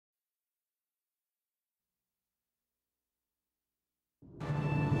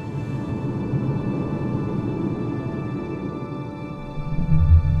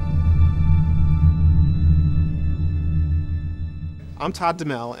I'm Todd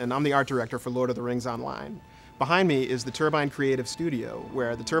DeMel, and I'm the art director for Lord of the Rings Online. Behind me is the Turbine Creative Studio,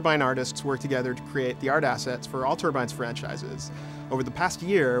 where the Turbine artists work together to create the art assets for all Turbine's franchises. Over the past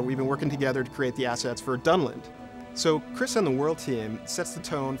year, we've been working together to create the assets for Dunland. So Chris and the World team sets the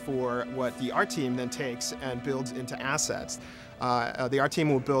tone for what the art team then takes and builds into assets. The art team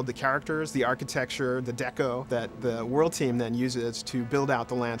will build the characters, the architecture, the deco that the World team then uses to build out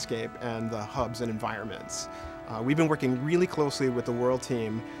the landscape and the hubs and environments. We've been working really closely with the World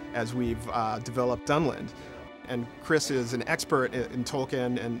team as we've developed Dunland. And Chris is an expert in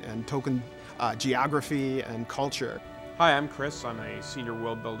Tolkien and Tolkien geography and culture. Hi, I'm Chris. I'm a senior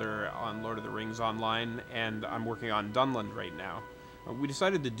world builder on Lord of the Rings Online, and I'm working on Dunland right now. We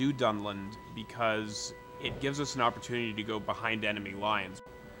decided to do Dunland because it gives us an opportunity to go behind enemy lines.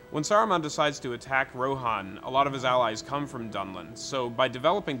 When Saruman decides to attack Rohan, a lot of his allies come from Dunland, so by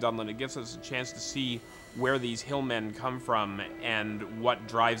developing Dunland it gives us a chance to see where these hillmen come from and what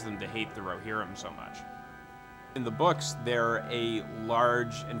drives them to hate the Rohirrim so much. In the books, they're a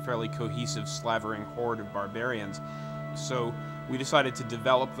large and fairly cohesive slavering horde of barbarians, so we decided to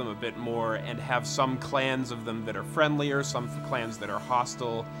develop them a bit more and have some clans of them that are friendlier, some clans that are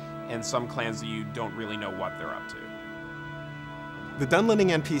hostile, and some clans that you don't really know what they're up to. The Dunlanding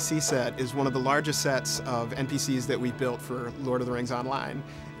NPC set is one of the largest sets of NPCs that we've built for Lord of the Rings Online.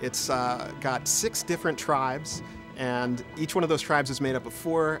 It's got 6 different tribes, and each one of those tribes is made up of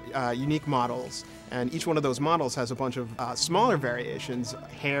 4 unique models, and each one of those models has a bunch of smaller variations,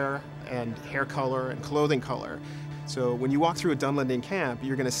 hair and hair color and clothing color. So when you walk through a Dunlanding camp,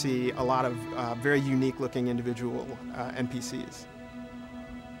 you're going to see a lot of very unique looking individual NPCs.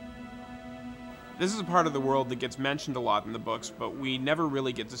 This is a part of the world that gets mentioned a lot in the books, but we never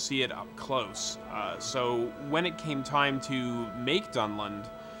really get to see it up close. So when it came time to make Dunland,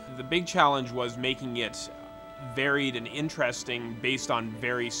 the big challenge was making it varied and interesting based on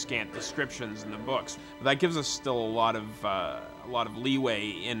very scant descriptions in the books. But that gives us still a lot of leeway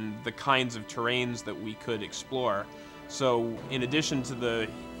in the kinds of terrains that we could explore. So in addition to the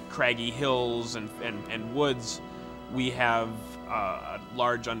craggy hills and woods, we have a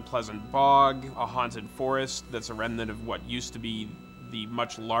large unpleasant bog, a haunted forest that's a remnant of what used to be the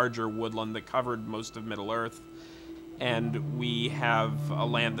much larger woodland that covered most of Middle-earth, and we have a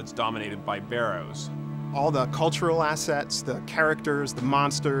land that's dominated by barrows. All the cultural assets, the characters, the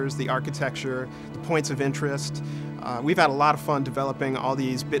monsters, the architecture, the points of interest. We've had a lot of fun developing all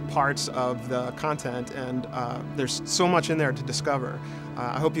these bit parts of the content, and there's so much in there to discover.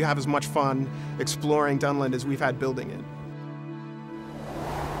 I hope you have as much fun exploring Dunland as we've had building it.